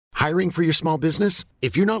Hiring for your small business?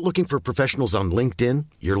 If you're not looking for professionals on LinkedIn,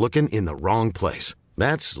 you're looking in the wrong place.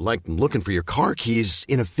 That's like looking for your car keys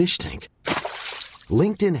in a fish tank.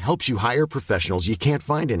 LinkedIn helps you hire professionals you can't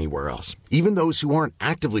find anywhere else, even those who aren't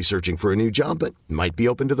actively searching for a new job but might be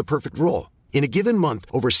open to the perfect role. In a given month,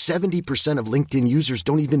 over 70% of LinkedIn users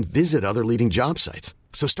don't even visit other leading job sites.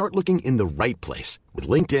 So start looking in the right place. With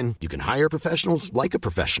LinkedIn, you can hire professionals like a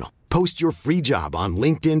professional. Post your free job on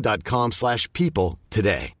linkedin.com/people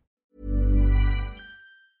today.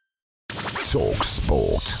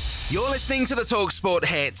 talkSPORT. You're listening to the talkSPORT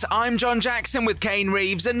hit. I'm John Jackson with Kane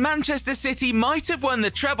Reeves, and Manchester City might have won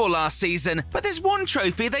the treble last season, but there's one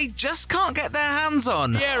trophy they just can't get their hands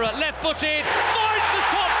on. Vieira, left-footed, finds the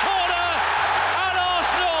top corner, and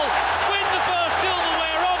Arsenal win the first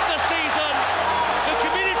silverware of the season. The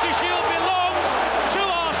Community Shield belongs to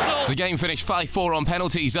Arsenal. The game finished 5-4 on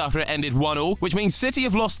penalties after it ended 1-1, which means City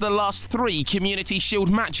have lost the last 3 Community Shield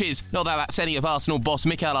matches. Not that that's any of Arsenal boss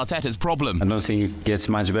Mikel Arteta's problem. I don't think it gets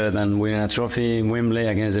much better than winning a trophy in Wembley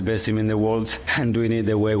against the best team in the world and doing it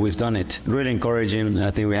the way we've done it. Really encouraging. I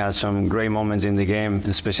think we had some great moments in the game,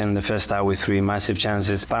 especially in the first half with 3 massive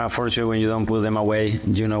chances. But unfortunately, when you don't put them away,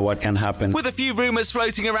 you know what can happen. With a few rumours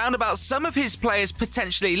floating around about some of his players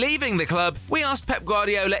potentially leaving the club, we asked Pep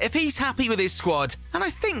Guardiola if he's happy with his squad, and I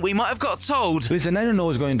think we might have got told. Listen, I don't know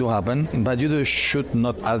what's going to happen, but you should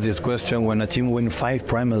not ask this question when a team wins 5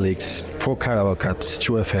 Premier Leagues, 4 Carabao Cups,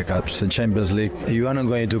 2 FA Cups, and Champions League. You are not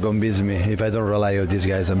going to convince me if I don't rely on these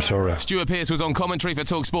guys, I'm sorry. Stuart Pearce was on commentary for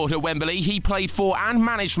talkSPORT at Wembley. He played for and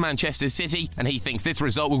managed Manchester City, and he thinks this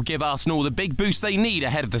result will give Arsenal the big boost they need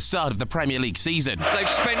ahead of the start of the Premier League season. They've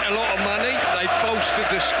spent a lot of money, they've bolstered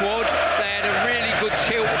the squad, they had a really good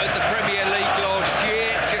tilt at the Premier League last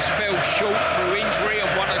year, just fell short through injury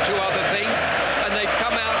and 1 or 2 other things, and they've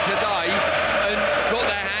come out today and got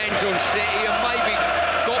their hands on City and maybe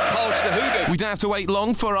got past the hoodoo. We don't have to wait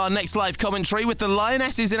long for our next live commentary with the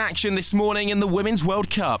Lionesses in action this morning in the Women's World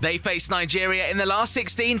Cup. They face Nigeria in the last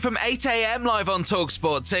 16 from 8 a.m. live on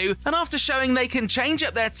talkSPORT 2, and after showing they can change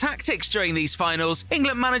up their tactics during these finals,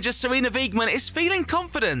 England manager Serena Wiegman is feeling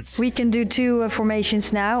confident. We can do 2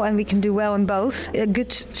 formations now, and we can do well in both. A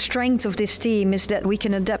good strength of this team is that we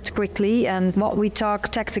can adapt quickly, and what we talk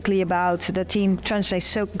tactically about, the team translates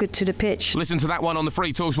so good to the pitch. Listen to that one on the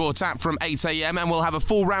free talkSPORT app from 8 a.m, and we'll have a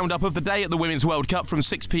full roundup of the day at the Women's World Cup from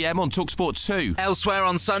 6 p.m. on talkSPORT 2. Elsewhere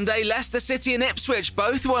on Sunday, Leicester City and Ipswich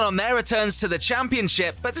both won on their returns to the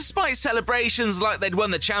Championship, but despite celebrations like they'd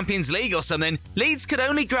won the Champions League or something, Leeds could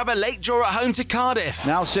only grab a late draw at home to Cardiff.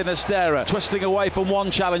 Now Sinistera twisting away from one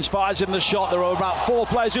challenge, fires in the shot. There are about 4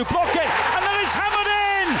 players who block it, and then it's hammered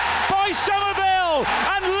in by Somerville,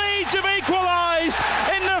 and Leeds have equalised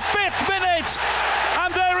in the 5th minute,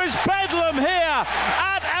 and there is bedlam here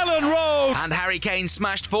at Ellen Road. And Harry Kane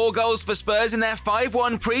smashed 4 goals for Spurs in their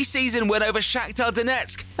 5-1 pre-season win over Shakhtar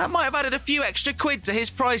Donetsk. That might have added a few extra quid to his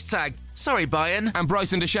price tag. Sorry, Bayern. And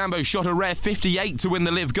Bryson DeChambeau shot a rare 58 to win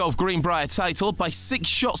the Live Golf Greenbrier title by 6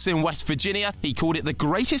 shots in West Virginia. He called it the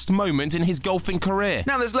greatest moment in his golfing career.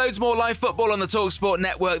 Now there's loads more live football on the talkSPORT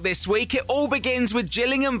network this week. It all begins with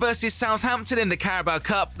Gillingham versus Southampton in the Carabao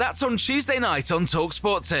Cup. That's on Tuesday night on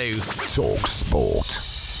talkSPORT 2.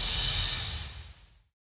 talkSPORT.